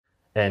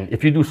And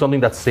if you do something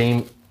that's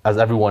same as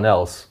everyone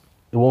else,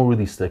 it won't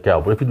really stick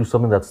out. But if you do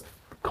something that's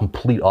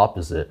complete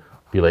opposite,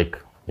 be like,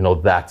 you know,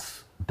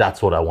 that's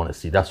what I want to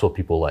see. That's what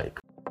people like.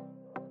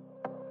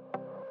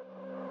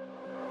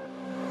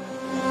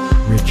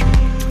 Richard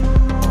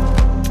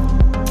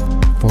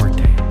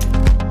Forte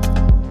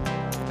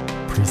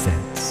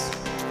presents.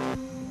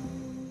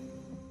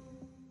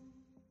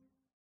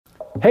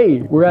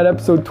 Hey, we're at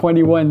episode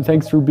 21.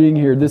 Thanks for being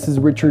here. This is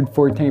Richard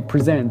Forte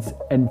Presents.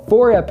 And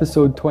for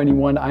episode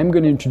 21, I'm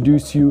going to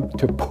introduce you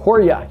to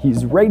Porya.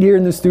 He's right here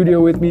in the studio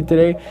with me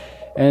today.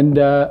 And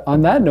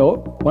on that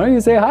note, why don't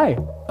you say hi?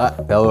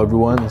 Hello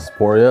everyone, this is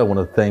Porya. I want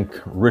to thank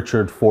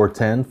Richard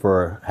 410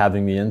 for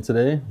having me in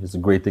today. It's a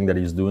great thing that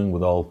he's doing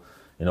with all,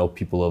 you know,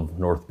 people of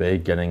North Bay,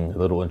 getting a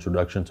little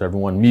introduction to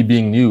everyone. Me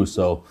being new,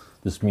 so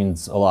this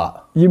means a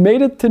lot. You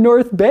made it to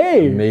North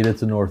Bay. Made it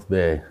to North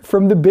Bay.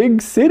 From the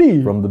big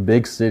city. From the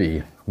big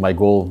city. My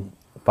goal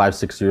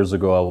 5-6 years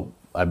ago,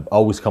 I've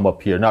always come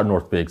up here, not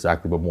North Bay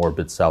exactly, but more a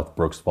bit south,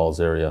 Brooks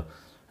Falls area.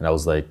 And I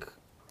was like,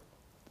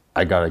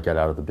 I gotta get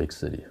out of the big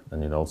city.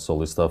 And you know,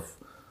 slowly stuff,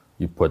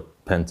 you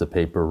put pen to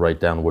paper, write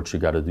down what you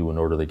gotta do in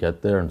order to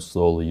get there, and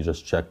slowly you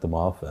just check them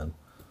off, and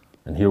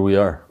here we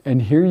are.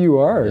 And here you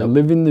are, Yep.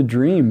 living the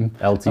dream.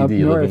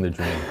 LTD, living the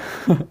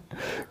dream.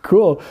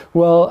 Cool.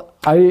 Well,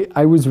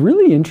 I was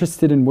really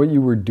interested in what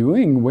you were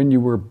doing when you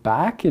were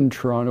back in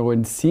Toronto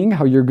and seeing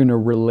how you're gonna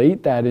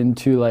relate that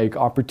into like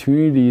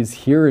opportunities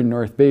here in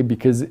North Bay,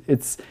 because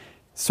it's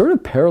sort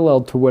of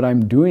parallel to what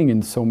I'm doing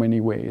in so many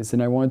ways.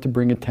 And I wanted to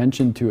bring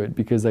attention to it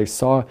because I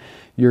saw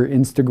your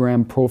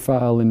Instagram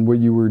profile and what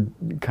you were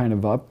kind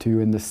of up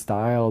to and the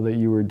style that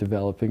you were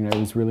developing. And I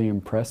was really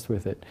impressed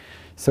with it.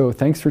 So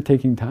thanks for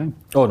taking time.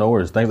 Oh, no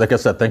worries. Like I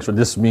said, thanks for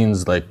this. It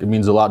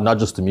means a lot, not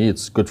just to me,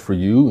 it's good for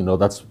you. You know,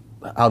 that's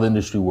how the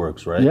industry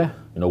works, right? Yeah.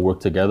 You know, work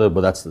together,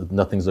 but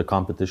nothing's a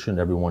competition.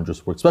 Everyone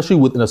just works, especially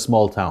within a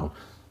small town.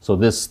 So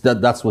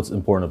that's what's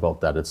important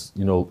about that. It's,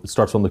 you know, it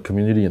starts from the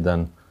community and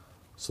then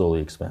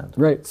slowly expand.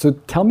 Right. So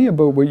tell me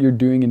about what you're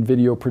doing in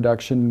video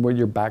production, what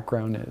your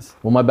background is.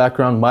 Well, my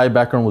background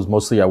was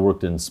mostly I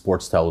worked in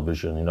sports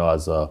television, you know,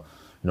 as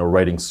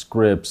writing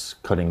scripts,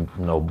 cutting,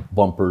 you know,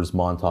 bumpers,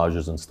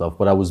 montages and stuff.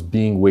 But I was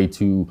being way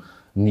too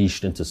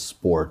niched into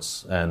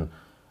sports. And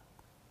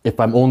if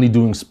I'm only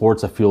doing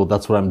sports, I feel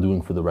that's what I'm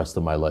doing for the rest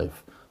of my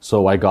life.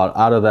 So I got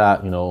out of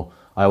that, you know.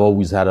 I've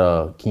always had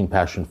a keen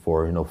passion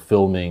for, you know,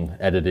 filming,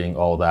 editing,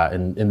 all that.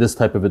 And in this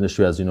type of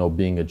industry, as you know,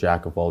 being a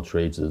jack of all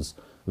trades is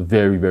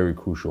very, very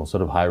crucial.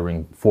 Instead of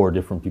hiring 4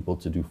 different people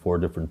to do 4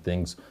 different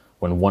things,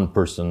 when one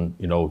person,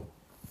 you know,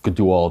 could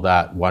do all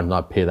that, why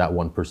not pay that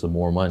one person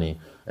more money?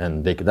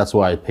 And that's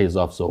why it pays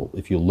off. So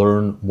if you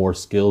learn more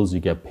skills, you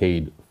get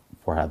paid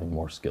for having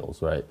more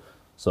skills, right?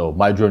 So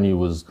my journey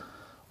was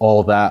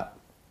all that.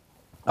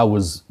 I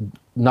was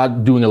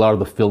not doing a lot of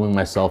the filming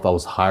myself. I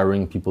was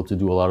hiring people to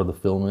do a lot of the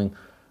filming,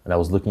 and I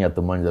was looking at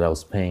the money that I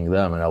was paying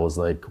them, and I was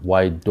like,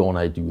 why don't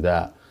I do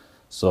that?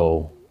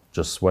 So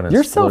just went and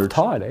You're splurged.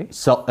 self-taught,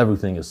 eh?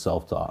 Everything is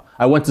self-taught.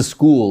 I went to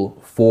school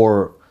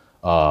for,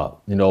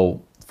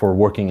 for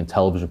working in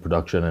television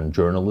production and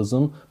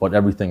journalism, but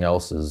everything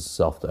else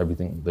is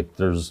everything. Like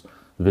there's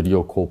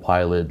Video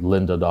Copilot,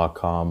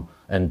 lynda.com,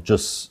 and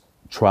just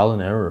trial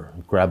and error.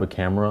 Grab a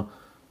camera,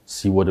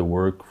 see what it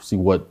works, see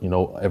what, you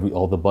know,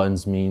 all the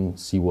buttons mean,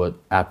 see what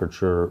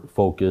aperture,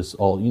 focus,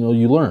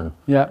 you learn.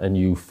 Yeah. And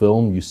you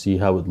film, you see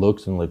how it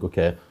looks, and like,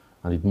 okay,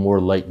 I need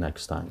more light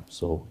next time.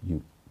 So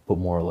you put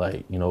more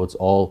light. You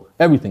know,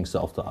 everything's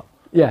self-taught.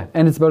 Yeah,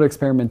 and it's about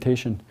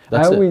experimentation.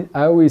 That's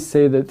I always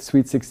say that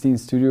Sweet 16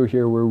 Studio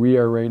here, where we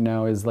are right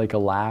now, is like a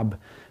lab.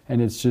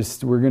 And it's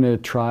just, we're going to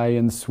try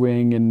and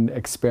swing and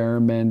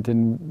experiment,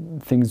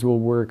 and things will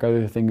work,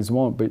 other things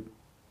won't. But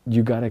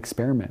you got to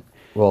experiment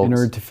in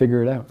order to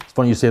figure it out. It's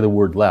funny you say the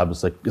word lab.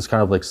 It's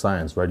kind of like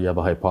science, right? You have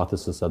a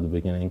hypothesis at the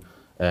beginning,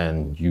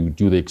 and you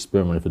do the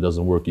experiment. If it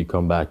doesn't work, you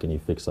come back and you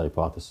fix the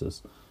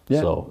hypothesis.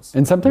 Yeah. So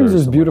and sometimes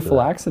there's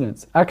beautiful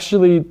accidents.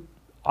 Actually,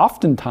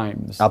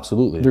 oftentimes.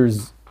 Absolutely.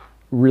 There's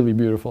really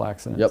beautiful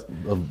accidents. Yep.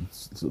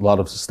 A lot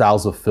of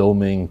styles of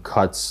filming,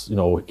 cuts, you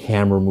know,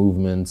 camera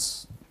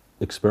movements,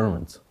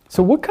 experiments.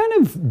 So what kind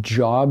of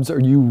jobs are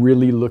you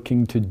really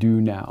looking to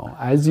do now?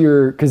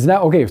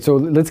 So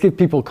let's give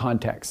people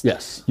context.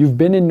 Yes. You've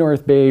been in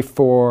North Bay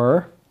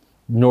for?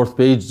 North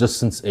Bay just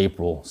since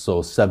April,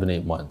 so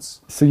 7-8 months.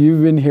 So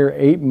you've been here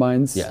 8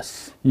 months.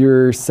 Yes.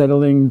 You're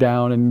settling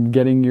down and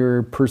getting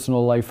your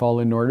personal life all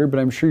in order, but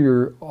I'm sure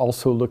you're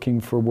also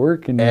looking for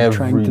work and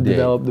trying to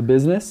develop the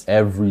business.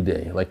 Every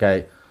day. Like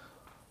I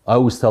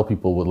always tell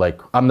people,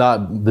 I'm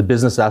not, the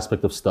business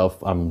aspect of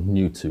stuff I'm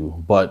new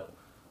to, but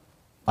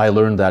I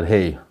learned that,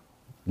 hey,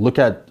 look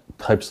at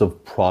types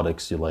of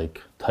products you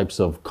like, types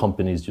of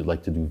companies you'd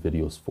like to do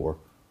videos for.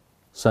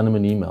 Send them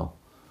an email.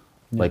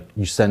 Yeah. Like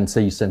you send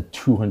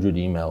 200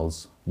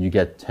 emails, you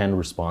get 10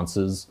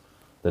 responses,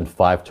 then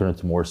 5 turn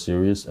into more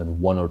serious,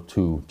 and 1 or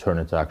 2 turn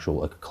into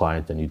actual a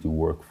client and you do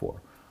work for.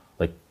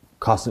 Like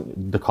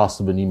the cost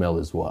of an email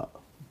is what?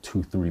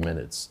 2-3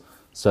 minutes.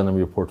 Send them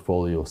your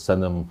portfolio,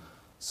 send them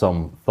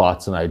some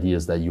thoughts and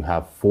ideas that you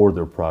have for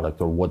their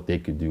product or what they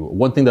could do.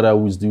 One thing that I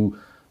always do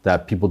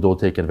that people don't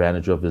take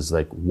advantage of is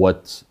like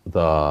what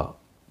the,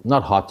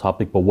 not hot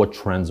topic, but what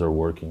trends are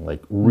working.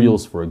 Like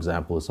Reels, for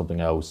example, is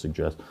something I always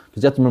suggest.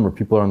 Because you have to remember,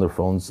 people are on their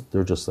phones,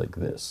 they're just like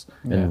this.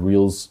 Yeah. And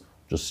Reels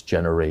just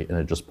generate and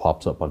it just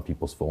pops up on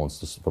people's phones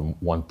just from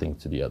one thing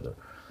to the other.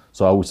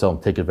 So I always tell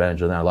them, take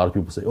advantage of that. A lot of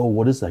people say, oh,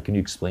 what is that? Can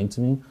you explain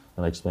to me?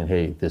 And I explain,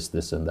 hey,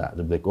 this, and that.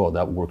 They're like, oh,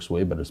 that works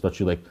way better.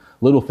 Especially like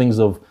little things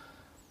of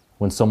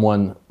when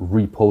someone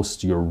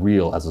reposts your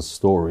reel as a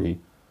story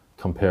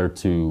compared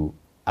to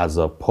as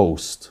a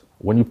post.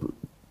 When you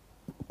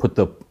put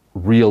the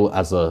reel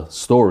as a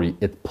story,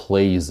 it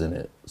plays in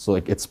it. So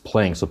like it's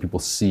playing so people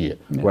see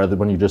it. Yeah. Rather than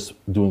when you're just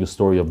doing a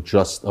story of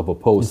just of a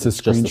post,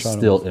 it's just a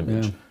still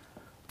image. Yeah.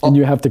 And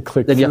you have to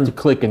click. Then you have to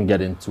click and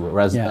get into it.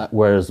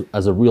 Whereas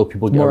as a reel,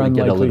 people already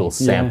get a little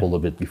sample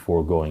of it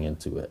before going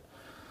into it.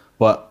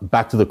 But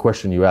back to the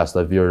question you asked,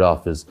 I veered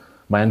off, is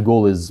my end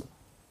goal is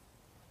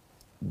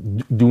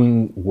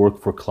doing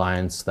work for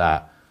clients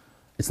that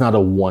it's not a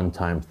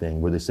one-time thing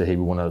where they say, hey,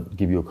 we want to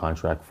give you a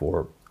contract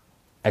for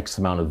X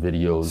amount of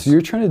videos. So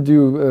you're trying to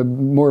do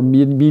more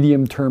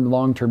medium-term,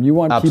 long-term. You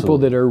want people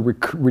that are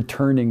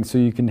returning so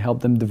you can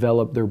help them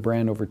develop their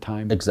brand over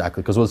time.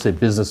 Exactly, because let's say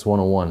business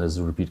 101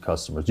 is repeat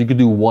customers. You could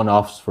do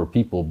one-offs for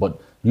people,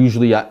 but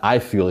usually I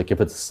feel like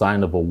if it's a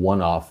sign of a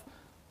one-off,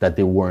 that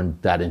they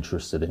weren't that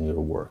interested in your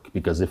work.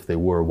 Because if they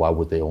were, why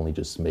would they only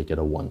just make it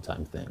a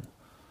one-time thing?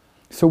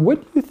 So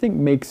what do you think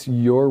makes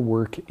your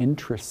work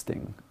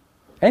interesting?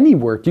 Any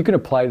work, you can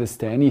apply this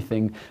to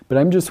anything, but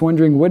I'm just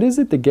wondering, what is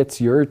it that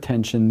gets your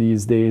attention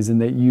these days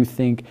and that you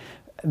think,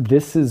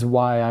 this is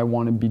why I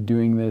want to be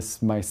doing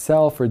this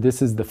myself, or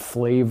this is the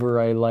flavor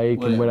I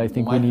like and what I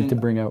think we need to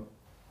bring out?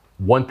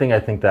 One thing I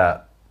think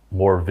that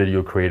more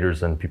video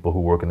creators and people who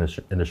work in this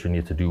industry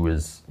need to do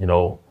is,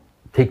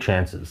 take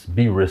chances,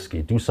 be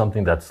risky, do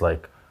something that's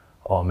like,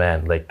 oh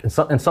man, like, and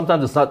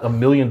sometimes it's not $1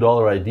 million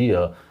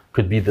idea,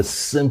 could be the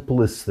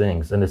simplest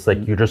things. And it's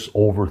like, you're just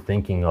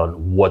overthinking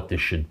on what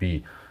this should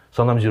be.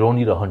 Sometimes you don't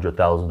need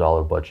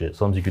 $100,000 budget.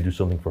 Sometimes you could do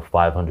something for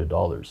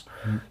 $500.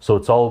 So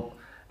it's all,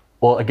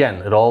 well,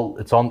 again,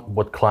 it's on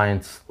what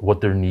clients, what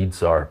their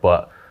needs are.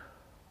 But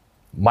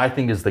my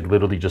thing is like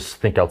literally just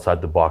think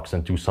outside the box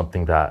and do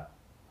something that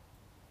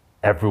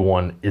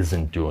everyone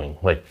isn't doing.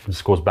 Like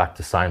this goes back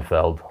to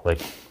Seinfeld.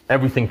 Like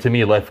everything to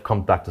me, life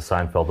comes back to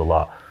Seinfeld a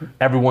lot.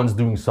 Everyone's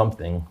doing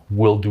something,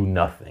 we'll do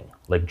nothing.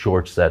 Like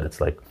George said,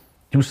 it's like,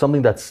 do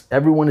something that's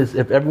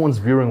if everyone's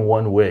veering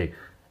one way,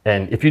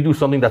 and if you do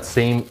something that's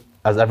same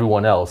as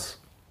everyone else,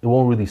 it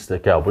won't really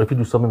stick out. But if you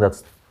do something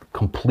that's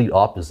complete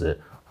opposite,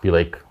 be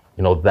like,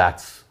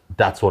 that's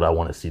what I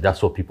want to see.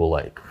 That's what people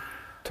like.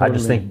 Totally. I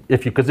just think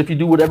if you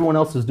do what everyone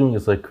else is doing,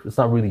 it's like, it's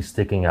not really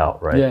sticking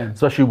out, right? Yeah.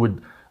 Especially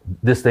with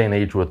this day and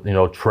age with,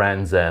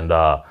 trends and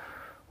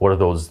what are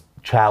those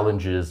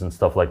challenges and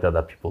stuff like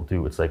that people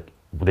do. It's like,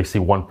 when they see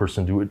one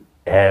person do it,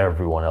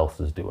 everyone else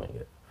is doing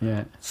it.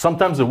 Yeah.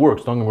 Sometimes it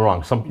works, don't get me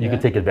wrong. You can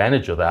take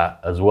advantage of that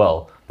as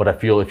well. But I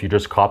feel if you're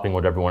just copying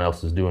what everyone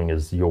else is doing,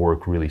 is your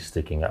work really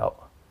sticking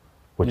out?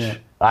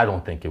 Which I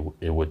don't think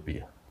it would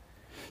be.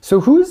 So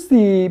who's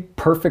the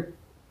perfect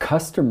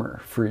customer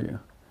for you?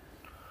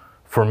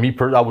 For me,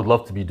 I would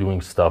love to be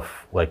doing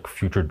stuff like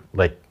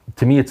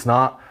to me, it's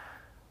not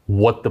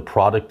what the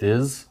product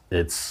is,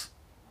 it's,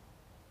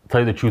 tell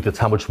you the truth, it's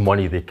how much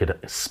money they could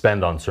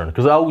spend on certain,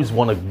 because I always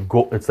want to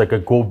go, it's like a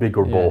go big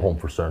or go home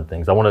for certain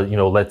things. I want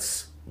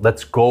to,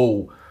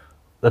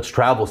 let's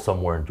travel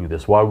somewhere and do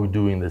this. Why are we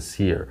doing this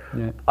here?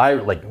 Yeah. I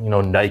like,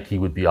 Nike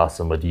would be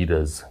awesome,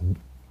 Adidas,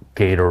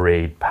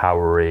 Gatorade,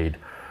 Powerade.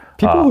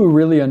 People who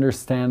really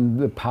understand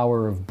the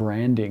power of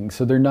branding.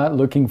 So they're not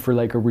looking for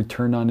like a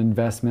return on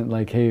investment,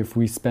 like, hey, if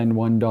we spend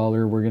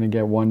 $1, we're going to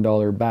get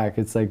 $1 back.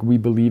 It's like, we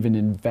believe in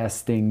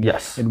investing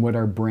in what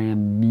our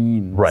brand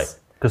means. Right.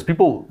 Because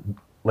people,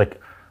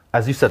 like,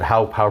 as you said,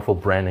 how powerful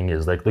branding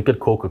is. Like, look at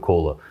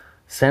Coca-Cola.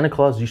 Santa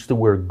Claus used to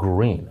wear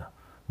green.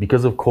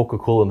 Because of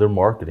Coca-Cola and their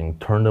marketing,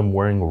 turned them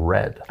wearing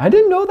red. I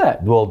didn't know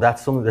that. Well,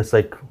 that's something that's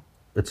like,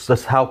 it's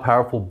just how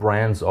powerful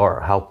brands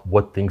are,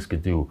 what things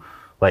could do.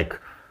 Like,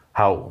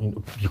 how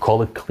you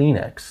call it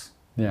Kleenex.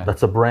 Yeah.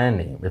 That's a brand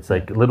name. It's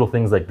like little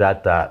things like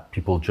that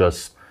people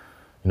just,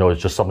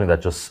 it's just something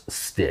that just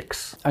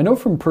sticks. I know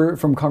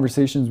from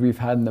conversations we've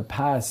had in the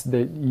past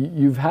that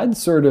you've had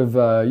sort of,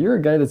 you're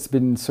a guy that's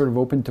been sort of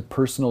open to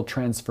personal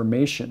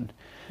transformation.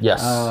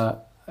 Yes. I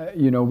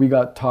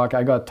got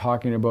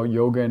talking about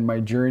yoga and my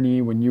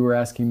journey when you were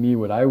asking me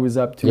what I was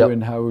up to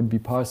and how it would be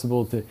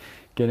possible to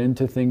get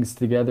into things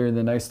together. And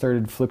then I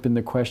started flipping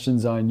the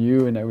questions on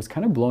you, and I was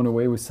kind of blown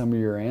away with some of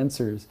your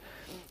answers.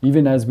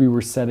 Even as we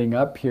were setting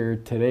up here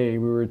today,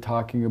 we were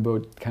talking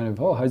about kind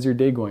of, oh, how's your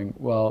day going?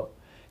 Well,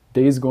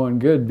 day's going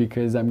good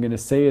because I'm going to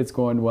say it's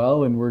going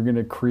well, and we're going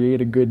to create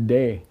a good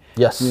day.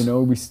 Yes.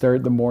 We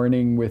start the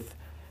morning with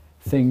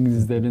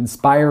things that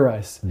inspire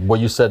us. What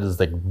you said is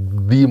like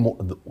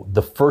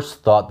the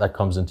first thought that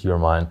comes into your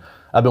mind.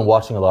 I've been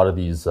watching a lot of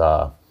these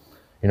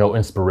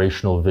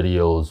inspirational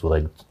videos with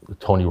like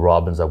Tony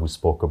Robbins that we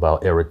spoke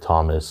about, Eric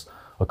Thomas,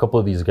 a couple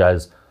of these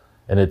guys.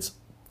 And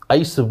I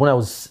used to, when I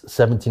was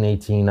 17,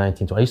 18,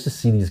 19, 20, I used to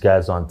see these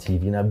guys on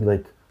TV and I'd be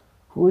like,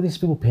 who are these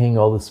people paying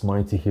all this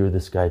money to hear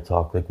this guy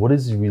talk? Like, what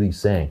is he really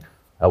saying?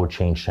 I would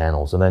change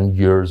channels. And then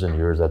years and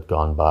years had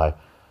gone by.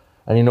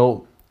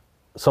 And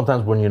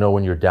sometimes when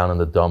you're down in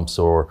the dumps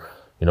or,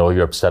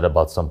 you're upset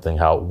about something,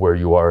 where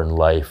you are in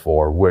life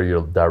or where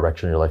your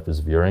direction of your life is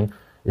veering,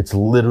 it's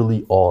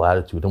literally all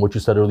attitude. And what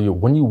you said earlier,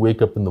 when you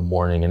wake up in the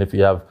morning and if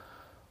you have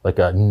like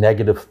a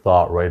negative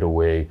thought right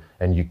away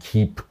and you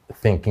keep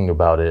thinking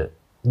about it,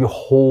 your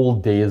whole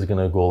day is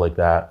gonna go like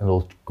that, and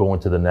it'll go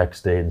into the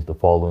next day, into the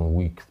following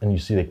week, and you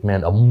see like,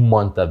 man, a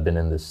month I've been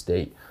in this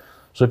state.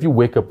 So if you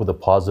wake up with a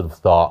positive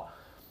thought,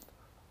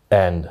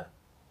 and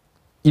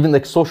even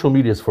like social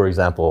medias, for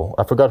example,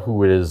 I forgot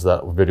who it is,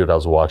 that video that I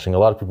was watching. A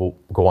lot of people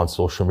go on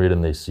social media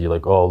and they see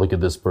like, oh, look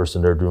at this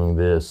person, they're doing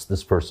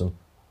this person.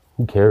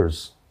 Who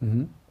cares?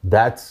 Mm-hmm.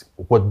 That's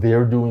what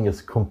they're doing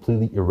is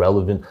completely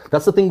irrelevant.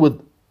 That's the thing with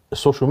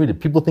social media.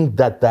 People think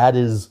that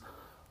is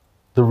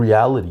the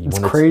reality. It's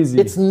crazy.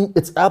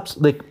 It's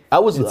absolutely like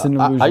it's an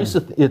illusion. I used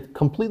to it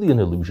completely an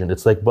illusion.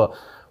 It's like, but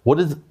what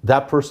is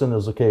that person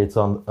is okay? It's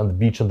on the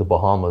beach in the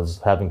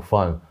Bahamas having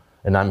fun,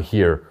 and I'm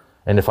here.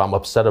 And if I'm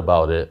upset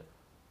about it,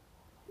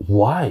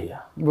 why?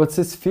 What's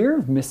this fear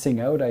of missing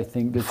out? I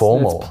think that's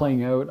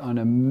playing out on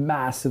a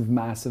massive,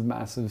 massive,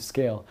 massive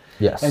scale.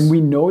 Yes. And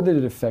we know that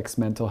it affects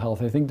mental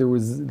health. I think there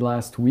was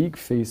last week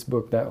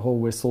Facebook, that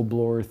whole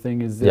whistleblower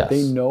thing, is that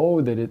they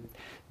know that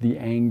the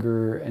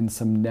anger and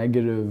some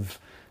negative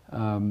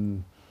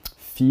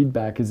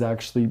feedback is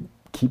actually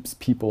keeps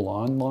people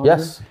on longer.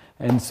 Yes.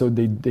 And so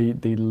they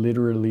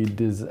literally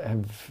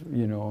have,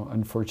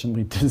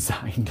 unfortunately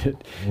designed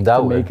it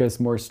to make us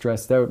more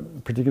stressed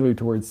out, particularly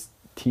towards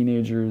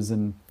teenagers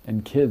and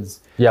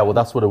kids. Yeah, well,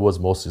 that's what it was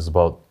mostly. It's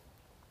about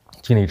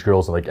teenage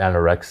girls and like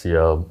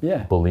anorexia,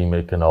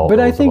 bulimic, and all. But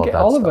I think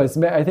all of us,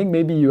 I think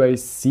maybe you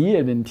guys see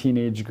it in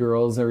teenage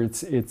girls, or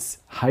it's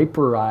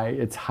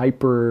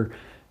hyper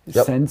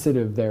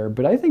sensitive there.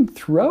 But I think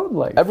throughout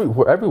life,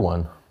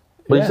 everyone.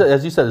 But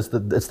as you said,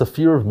 it's the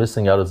fear of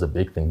missing out is a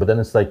big thing. But then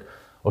it's like,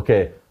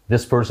 okay,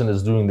 this person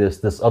is doing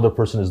this other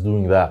person is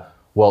doing that.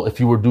 Well, if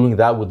you were doing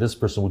that with this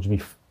person, would you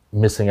be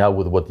missing out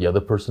with what the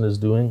other person is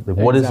doing? Like,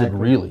 what is it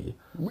really?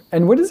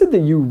 And what is it that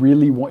you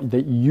really want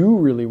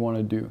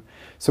to do?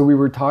 So we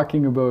were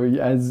talking about,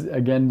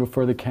 again,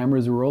 before the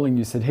cameras were rolling,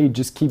 you said, hey,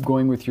 just keep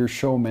going with your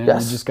show, man.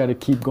 Yes. You just got to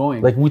keep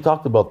going. Like we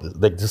talked about this,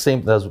 like the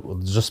same as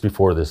just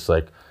before this,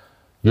 like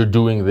you're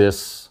doing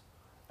this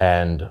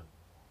and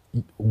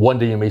one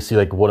day you may see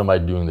like, what am I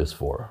doing this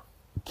for?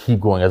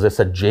 Keep going. As I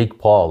said, Jake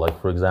Paul, like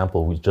for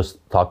example, we just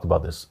talked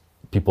about this.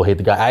 People hate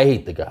the guy. I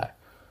hate the guy,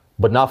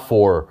 but not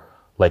for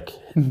like,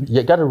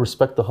 you got to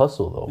respect the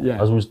hustle though.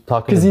 Yeah. As we was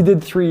talking. Because he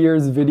did 3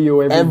 years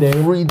video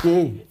every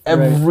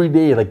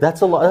day. Like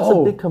that's a lot. That's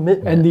a big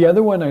commitment. And the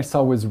other one I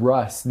saw was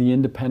Russ, the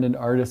independent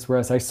artist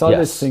Russ. I saw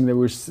this thing that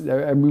was,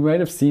 we might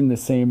have seen the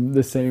same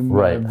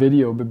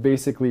video, but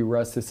basically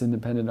Russ, this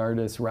independent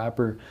artist,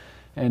 rapper,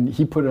 and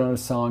he put it on a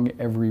song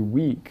every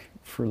week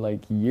for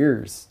like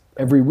years.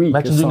 Every week.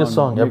 Imagine doing a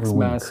song every week.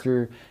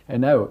 Master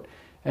and out.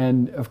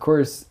 And of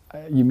course,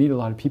 you meet a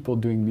lot of people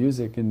doing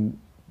music and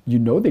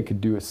they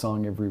could do a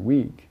song every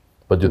week.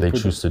 But do they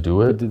choose to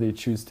do it? But do they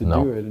choose to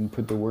do it and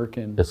put the work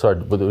in? It's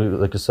hard. But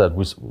like I said,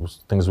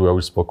 things we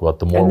always spoke about,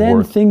 the more work.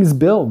 And then things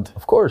build.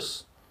 Of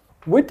course.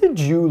 What did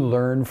you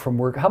learn from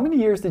work? How many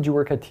years did you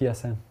work at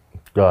TSN?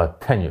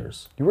 10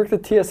 years. You worked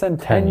at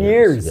TSN 10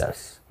 years?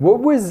 Yes. What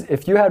was,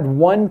 if you had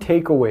one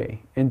takeaway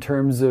in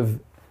terms of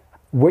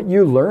what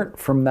you learned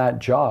from that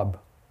job,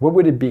 what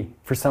would it be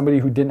for somebody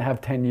who didn't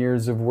have 10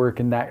 years of work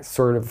in that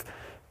sort of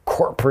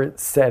corporate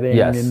setting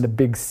in the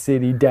big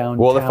city downtown?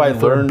 Well, if I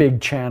learned a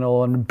big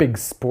channel and big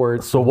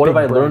sports. So what if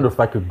I learned if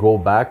I could go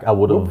back, I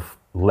would have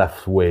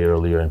left way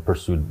earlier and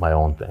pursued my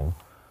own thing.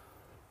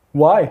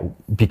 Why?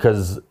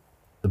 Because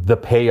the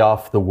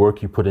payoff, the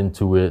work you put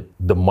into it,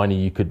 the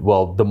money it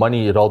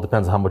all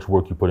depends on how much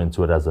work you put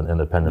into it as an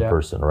independent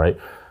person, right?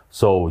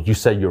 So you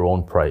set your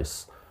own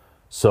price.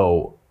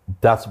 So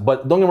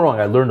but don't get me wrong,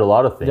 I learned a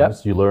lot of things.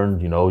 Yep. You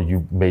learned,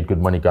 you made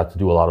good money, got to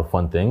do a lot of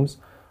fun things,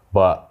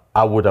 but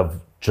I would have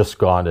just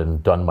gone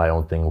and done my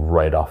own thing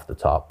right off the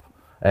top.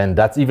 And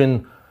that's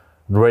even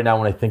right now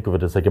when I think of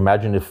it, it's like,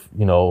 imagine if,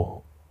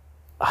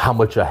 how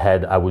much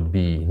ahead I would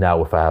be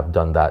now if I have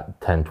done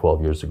that 10,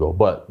 12 years ago.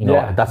 But,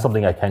 that's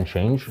something I can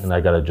change and I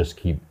got to just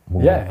keep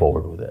moving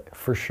forward with it.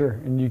 For sure.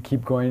 And you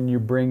keep going, you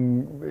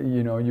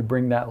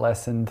bring that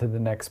lesson to the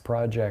next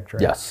project,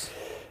 right? Yes.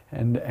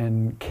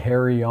 And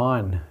carry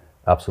on.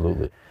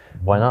 Absolutely.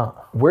 Why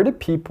not? Where do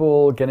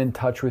people get in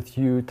touch with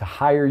you, to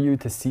hire you,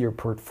 to see your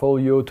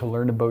portfolio, to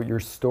learn about your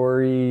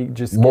story?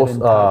 Just get in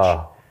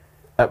touch.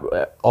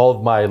 All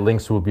of my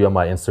links will be on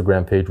my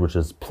Instagram page, which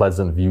is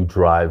Pleasant View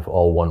Drive,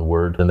 all one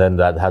word. And then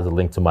that has a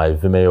link to my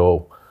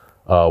Vimeo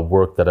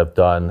work that I've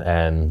done.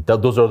 And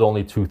those are the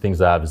only two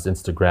things I have, is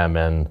Instagram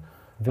and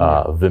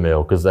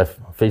Vimeo, because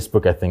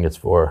Facebook, I think it's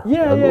for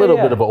Yeah, a yeah, little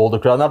yeah. bit of an older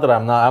crowd. Not that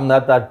I'm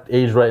not that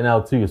age right now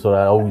too, so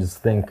I always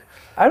think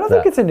I don't that-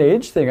 think it's an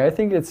age thing. I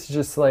think it's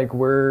just like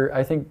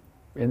I think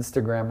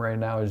Instagram right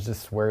now is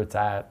just where it's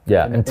at.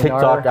 Yeah, In- and in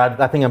TikTok,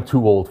 our- I think I'm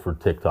too old for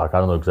TikTok. I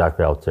don't know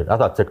exactly how I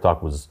thought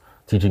TikTok was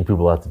teaching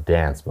people how to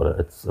dance, but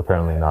it's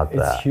apparently not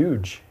it's that.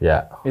 huge.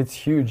 Yeah. It's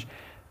huge.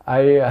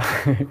 I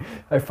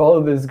I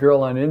followed this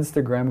girl on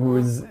Instagram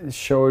who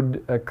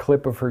showed a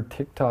clip of her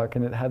TikTok,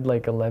 and it had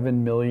like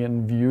 11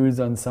 million views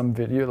on some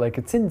video. Like,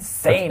 it's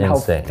insane, That's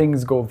insane. how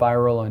things go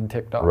viral on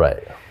TikTok.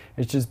 Right.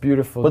 It's just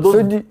beautiful. But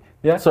those, So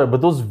yeah. Sorry,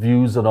 but those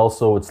views, and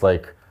also it's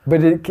like,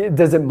 But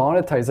does it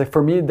monetize? Like,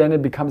 for me, then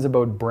it becomes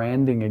about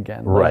branding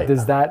again. Like, Right.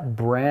 does that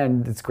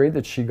brand? It's great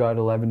that she got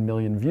 11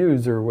 million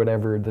views or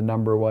whatever the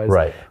number was.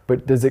 Right.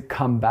 But does it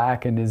come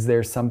back, and is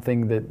there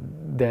something that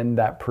then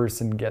that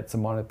person gets a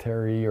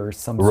monetary or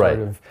some right.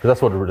 sort of 'Cause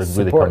that's what it really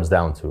support. comes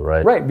down to,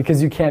 right? right?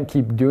 Because you can't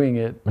keep doing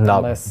it Not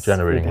unless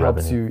generating it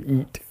helps revenue. you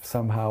eat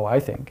somehow. I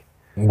think.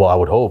 Well, I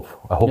would hope.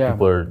 I hope Yeah.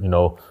 people are,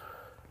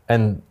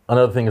 and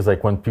another thing is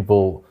like when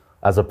people,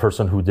 as a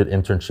person who did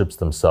internships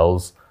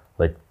themselves,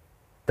 like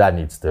that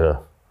needs to,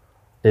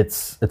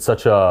 it's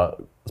such a,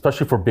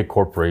 especially for big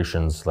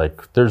corporations,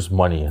 like there's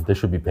money, they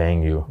should be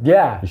paying you.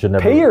 Yeah. You should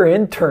never- pay your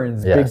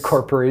interns, big Yes.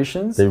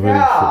 corporations. They really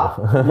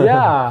should.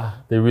 yeah.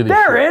 They really should.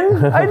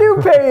 Darren, I do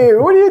pay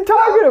you. What are you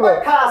talking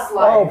about? Past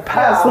life. Oh,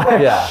 past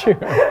life. Yeah. Shoot.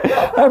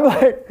 I'm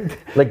like,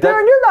 Like that-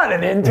 Darren, you're not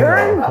an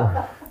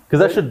intern.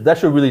 Because that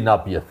should really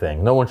not be a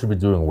thing. No one should be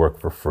doing work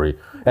for free.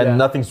 And Yeah.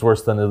 nothing's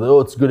worse than,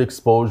 it's good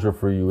exposure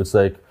for you. It's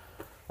like,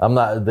 I'm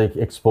not, the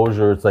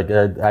exposure, it's like,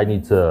 I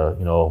need to,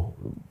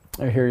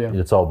 I hear you.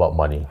 it's all about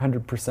money.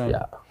 100%.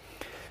 Yeah.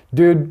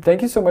 Dude,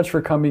 thank you so much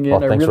for coming in. Well,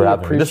 thanks I really for having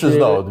me. appreciate This is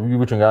it. you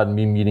reaching out and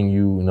me meeting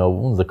you, it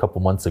was a couple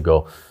months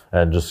ago,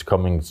 and just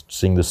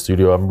seeing the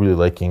studio. I'm really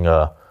liking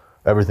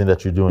everything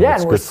that you're doing. Yeah,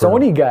 It's and we're good for-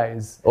 Sony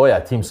guys. Oh yeah,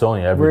 Team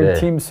Sony every We're day.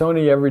 Team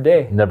Sony every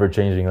day. Never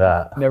changing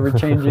that. Never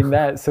changing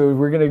that. So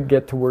we're going to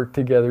get to work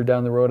together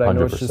down the road. I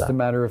know it's just 100%. a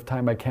matter of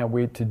time. I can't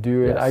wait to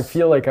do it. Yes. I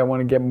feel like I want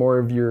to get more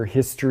of your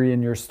history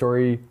and your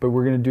story, but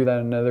we're going to do that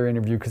in another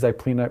interview because I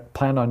plan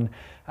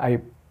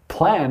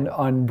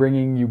on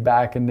bringing you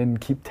back and then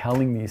keep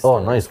telling these Oh,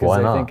 stories. nice. 'Cause Why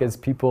I not? think as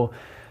people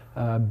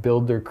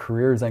build their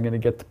careers, I'm going to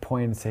get to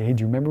point and say, hey,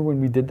 do you remember when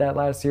we did that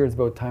last year? It's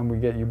about time we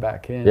get you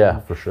back in. Yeah,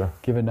 and for sure.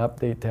 give an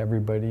update to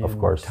everybody Of and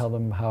course. tell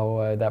them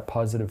how that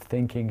positive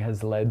thinking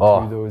has led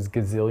Oh. to those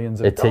gazillions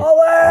of It takes,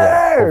 dollars.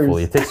 yeah,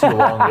 hopefully it takes you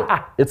along.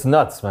 It's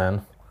nuts,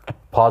 man.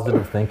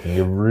 Positive thinking.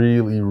 It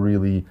really,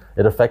 really,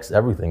 it affects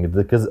everything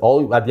because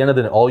at the end of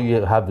the day, all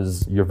you have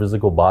is your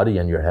physical body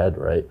and your head,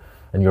 right?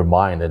 And your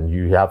mind, and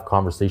you have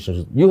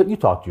conversations. You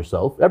talk to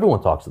yourself. Everyone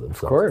talks to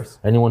themselves. Of course.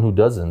 Anyone who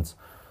doesn't,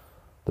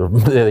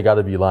 they got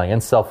to be lying.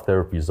 And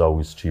self-therapy is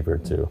always cheaper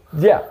too.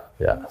 Yeah,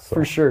 Yeah. So.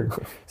 for sure.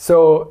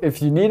 So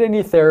if you need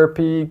any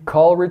therapy,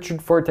 call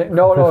Richard Forte.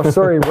 No,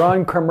 sorry,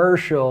 wrong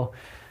commercial.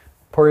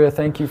 Poria,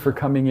 thank you for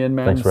coming in,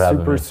 man. Thanks for having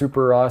super, me.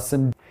 super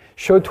awesome.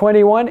 Show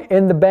 21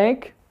 in the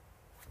bank.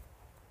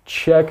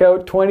 Check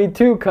out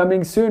 22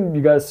 coming soon.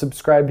 You guys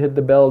subscribe, hit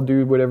the bell,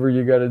 do whatever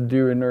you got to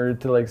do in order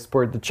to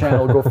support the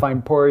channel. Go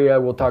find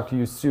Poria. We'll talk to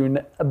you soon.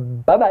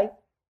 Bye-bye.